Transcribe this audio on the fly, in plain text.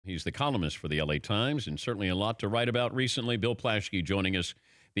He's the columnist for the LA Times and certainly a lot to write about recently. Bill Plaschke joining us.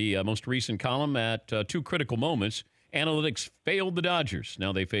 The most recent column at two critical moments. Analytics failed the Dodgers.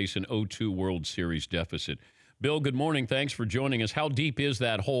 Now they face an 0-2 World Series deficit. Bill, good morning. Thanks for joining us. How deep is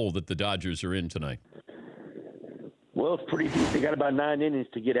that hole that the Dodgers are in tonight? Well, it's pretty deep. They got about 9 innings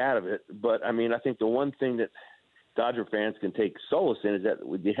to get out of it. But, I mean, I think the one thing that Dodger fans can take solace in is that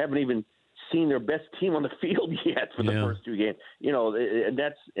they haven't even seen their best team on the field yet for the first two games. You know, and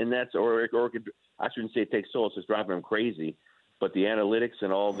that's or I shouldn't say take solace. It's driving them crazy. But the analytics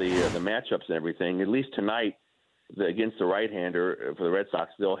and all the matchups and everything, at least tonight, against the right-hander for the Red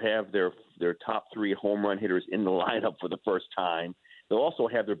Sox, they'll have their top 3 home run hitters in the lineup for the first time. They'll also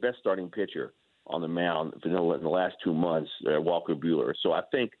have their best starting pitcher on the mound in the last 2 months, Walker Buehler. So I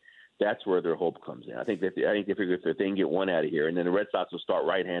think that's where their hope comes in. I think they figure if they can get one out of here, and then the Red Sox will start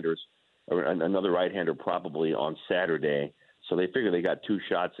right-handers, or another right-hander probably on Saturday. So they figure they got 2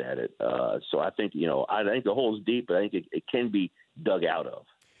 shots at it. So I think I think the hole is deep, but I think it can be dug out of.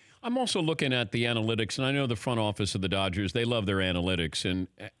 I'm also looking at the analytics, and I know the front office of the Dodgers, they love their analytics, and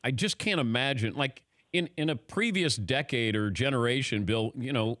I just can't imagine, like in a previous decade or generation, Bill,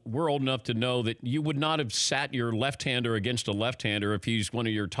 we're old enough to know that you would not have sat your left-hander against a left-hander if he's one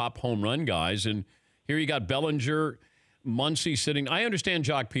of your top home run guys, and here you got Bellinger, Muncy sitting. I understand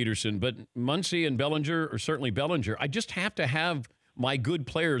Jock Peterson, but Muncy and Bellinger, or certainly Bellinger, I just have to have my good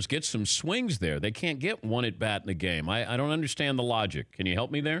players get some swings there. They can't get one at bat in the game. I don't understand the logic. Can you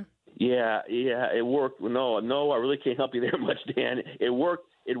help me there? Yeah, it worked. No, I really can't help you there much, Dan. It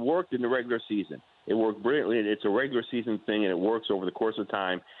worked in the regular season. It worked brilliantly. It's a regular season thing, and it works over the course of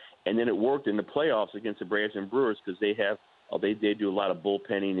time. And then it worked in the playoffs against the Braves and Brewers because they do a lot of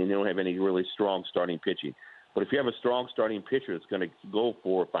bullpenning, and they don't have any really strong starting pitching. But if you have a strong starting pitcher that's going to go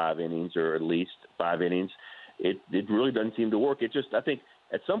 4 or 5 innings, or at least 5 innings, it really doesn't seem to work. I think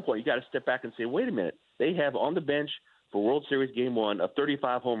at some point you got to step back and say, wait a minute, they have on the bench for World Series Game 1 a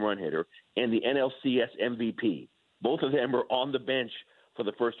 35 home run hitter and the NLCS MVP. Both of them are on the bench for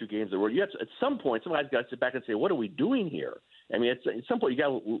the first 2 games of the World. At some point, somebody's got to sit back and say, what are we doing here? I mean, at some point you got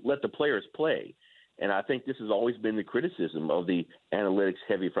to let the players play. And I think this has always been the criticism of the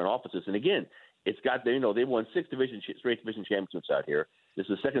analytics-heavy front offices. And again, it's got they've won 6 straight division championships out here. This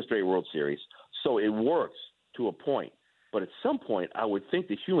is the 2nd straight World Series, so it works to a point. But at some point, I would think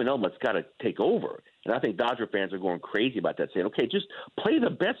the human element's got to take over, and I think Dodger fans are going crazy about that, saying, "Okay, just play the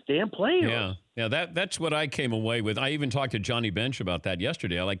best damn player." Yeah, that's what I came away with. I even talked to Johnny Bench about that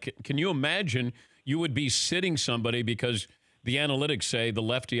yesterday. Like, can you imagine you would be sitting somebody because the analytics say the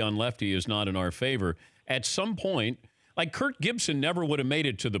lefty on lefty is not in our favor? At some point, like Kurt Gibson never would have made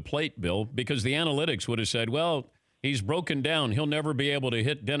it to the plate, Bill, because the analytics would have said, well, he's broken down. He'll never be able to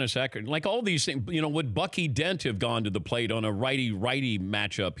hit Dennis Eckert. Like all these things, would Bucky Dent have gone to the plate on a righty-righty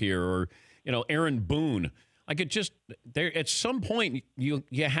matchup here, or, Aaron Boone? Like there at some point, you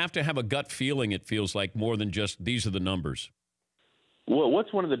have to have a gut feeling, it feels like, more than just these are the numbers. Well,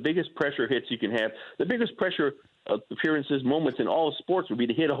 what's one of the biggest pressure hits you can have? The biggest pressure appearances, moments in all sports would be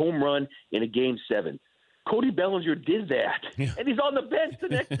to hit a home run in a Game 7. Cody Bellinger did that, and he's on the bench the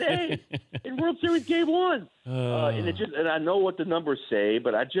next day in World Series Game 1. And I know what the numbers say,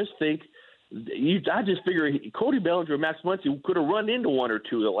 but I just think I just figure Cody Bellinger and Max Muncy could have run into 1 or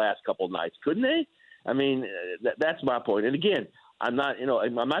 2 the last couple of nights, couldn't they? I mean, that's my point. And again, I'm not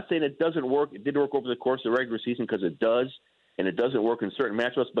saying it doesn't work. It did work over the course of the regular season because it does, and it doesn't work in certain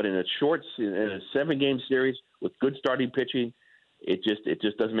matchups. But in a 7-game series with good starting pitching, it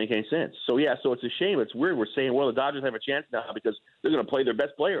just doesn't make any sense. So it's a shame. It's weird. We're saying, well, the Dodgers have a chance now because they're going to play their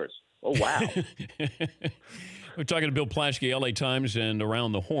best players. Oh, wow. We're talking to Bill Plaschke, LA Times, and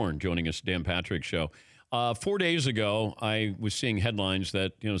Around the Horn, joining us, Dan Patrick Show. 4 days ago, I was seeing headlines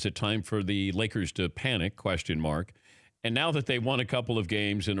that, is it time for the Lakers to panic, ? And now that they won a couple of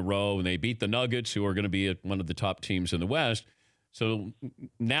games in a row and they beat the Nuggets, who are going to be one of the top teams in the West. So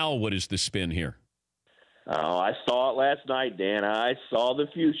now what is the spin here? Oh, I saw it last night, Dan. I saw the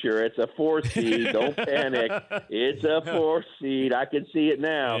future. It's a 4 seed. Don't panic. It's a 4 seed. I can see it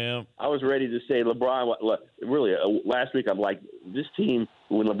now. Yeah. I was ready to say LeBron. Really, last week I'm like, this team,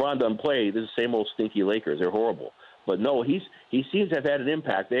 when LeBron doesn't play, this is the same old stinky Lakers. They're horrible. But no, he seems to have had an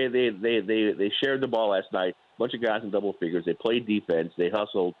impact. They shared the ball last night. A bunch of guys in double figures. They played defense. They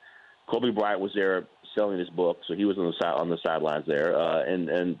hustled. Kobe Bryant was there selling his book, so he was on the sidelines there, and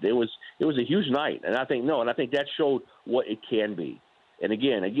it was a huge night, and I think that showed what it can be. And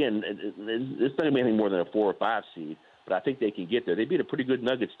again, it's not going to be anything more than a 4 or 5 seed, but I think they can get there. They beat a pretty good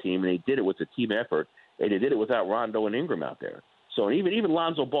Nuggets team, and they did it with a team effort, and they did it without Rondo and Ingram out there. So even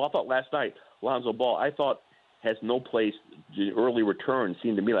Lonzo Ball, I thought last night, I thought has no place. Early return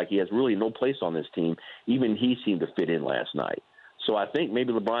seemed to me like he has really no place on this team. Even he seemed to fit in last night. So I think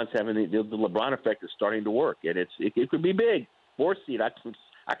maybe LeBron's having the LeBron effect is starting to work, and it could be big. 4th seed,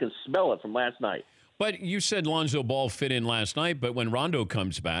 I can smell it from last night. But you said Lonzo Ball fit in last night, but when Rondo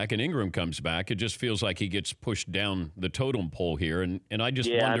comes back and Ingram comes back, it just feels like he gets pushed down the totem pole here. And I just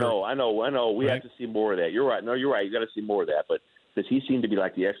wonder. I know. We have to see more of that. You're right. No, you're right. You got to see more of that. But because he seemed to be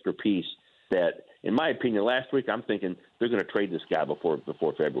like the extra piece that, in my opinion, last week I'm thinking they're going to trade this guy before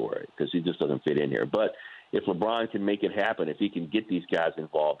February because he just doesn't fit in here. But if LeBron can make it happen, if he can get these guys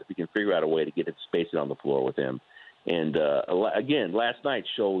involved, if he can figure out a way to get it spaced on the floor with him, and again, last night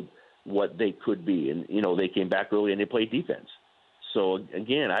showed what they could be, and they came back early and they played defense. So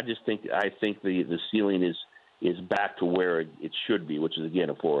again, I think the ceiling is back to where it should be, which is again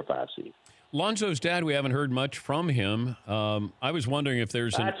a 4 or 5 seed. Lonzo's dad, we haven't heard much from him. I was wondering if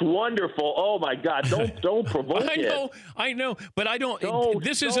there's. That's wonderful. Oh my God! Don't provoke it. I know, but I don't.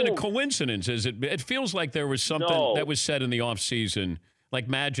 This isn't a coincidence, is it? It feels like there was something that was said in the offseason, like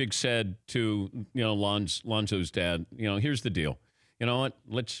Magic said to Lonzo's dad. Here's the deal. You know what?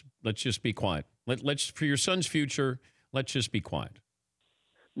 Let's just be quiet. Let's for your son's future. Let's just be quiet.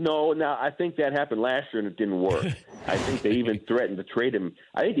 No, now I think that happened last year and it didn't work. I think they even threatened to trade him.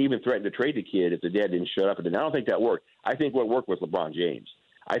 I think they even threatened to trade the kid if the dad didn't shut up. And I don't think that worked. I think what worked was LeBron James.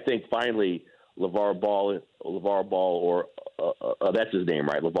 I think finally LeVar Ball, or that's his name,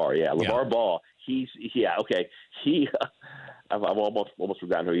 right? LeVar, yeah, LeVar Ball. I've almost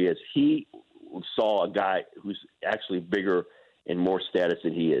forgotten who he is. He saw a guy who's actually bigger and more status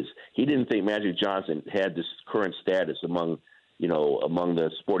than he is. He didn't think Magic Johnson had this current status among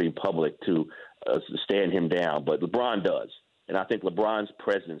the sporting public to stand him down, but LeBron does. And I think LeBron's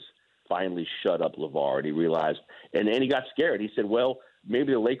presence finally shut up LeVar, and he realized, and he got scared. He said, well,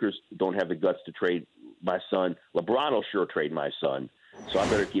 maybe the Lakers don't have the guts to trade my son. LeBron will sure trade my son, so I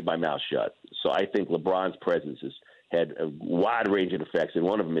better keep my mouth shut. So I think LeBron's presence has had a wide range of effects, and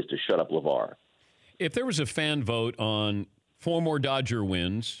one of them is to shut up LeVar. If there was a fan vote on 4 more Dodger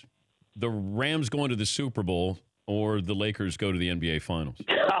wins, the Rams going to the Super Bowl, or the Lakers go to the NBA Finals?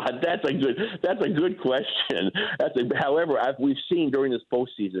 God, that's a good question. However, we've seen during this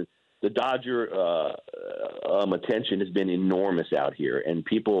postseason, the Dodger attention has been enormous out here, and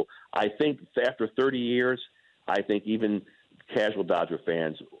people. I think after 30 years, I think even casual Dodger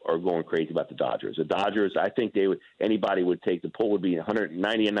fans are going crazy about the Dodgers. The Dodgers, I think anybody would take. The poll would be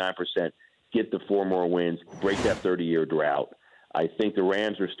 199%. Get the 4 more wins, break that 30-year drought. I think the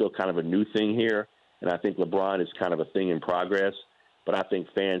Rams are still kind of a new thing here. And I think LeBron is kind of a thing in progress. But I think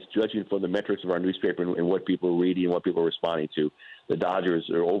fans, judging from the metrics of our newspaper and what people are reading and what people are responding to, the Dodgers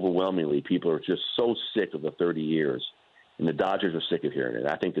are overwhelmingly, people are just so sick of the 30 years. And the Dodgers are sick of hearing it.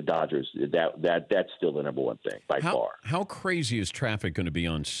 I think the Dodgers, that's still the number one thing by far. How crazy is traffic going to be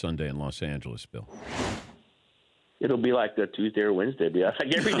on Sunday in Los Angeles, Bill? It'll be like a Tuesday or Wednesday. It'll be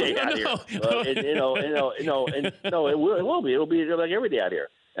like every day out here. It will be. It'll be like every day out here.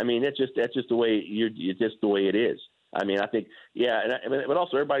 I mean, that's just the way the way it is. I mean, I think, but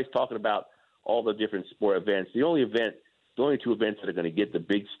also everybody's talking about all the different sport events. The only 2 events that are going to get the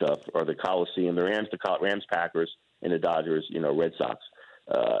big stuff are the Coliseum, the Rams, Packers, and the Dodgers, Red Sox.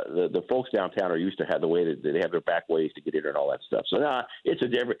 The folks downtown are used to have the way that they have their back ways to get in and all that stuff. So it's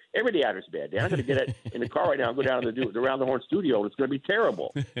every day out is bad. Dan, I'm going to get in the car right now and go down to the Around the Horn studio, and it's going to be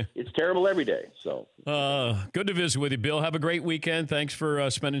terrible. It's terrible every day. So good to visit with you, Bill. Have a great weekend. Thanks for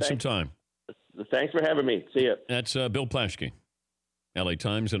spending some time. Thanks for having me. See you. That's Bill Plaschke, LA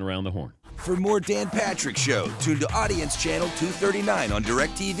Times and Around the Horn. For more Dan Patrick Show, tune to Audience Channel 239 on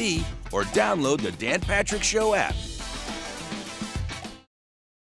DirecTV or download the Dan Patrick Show app.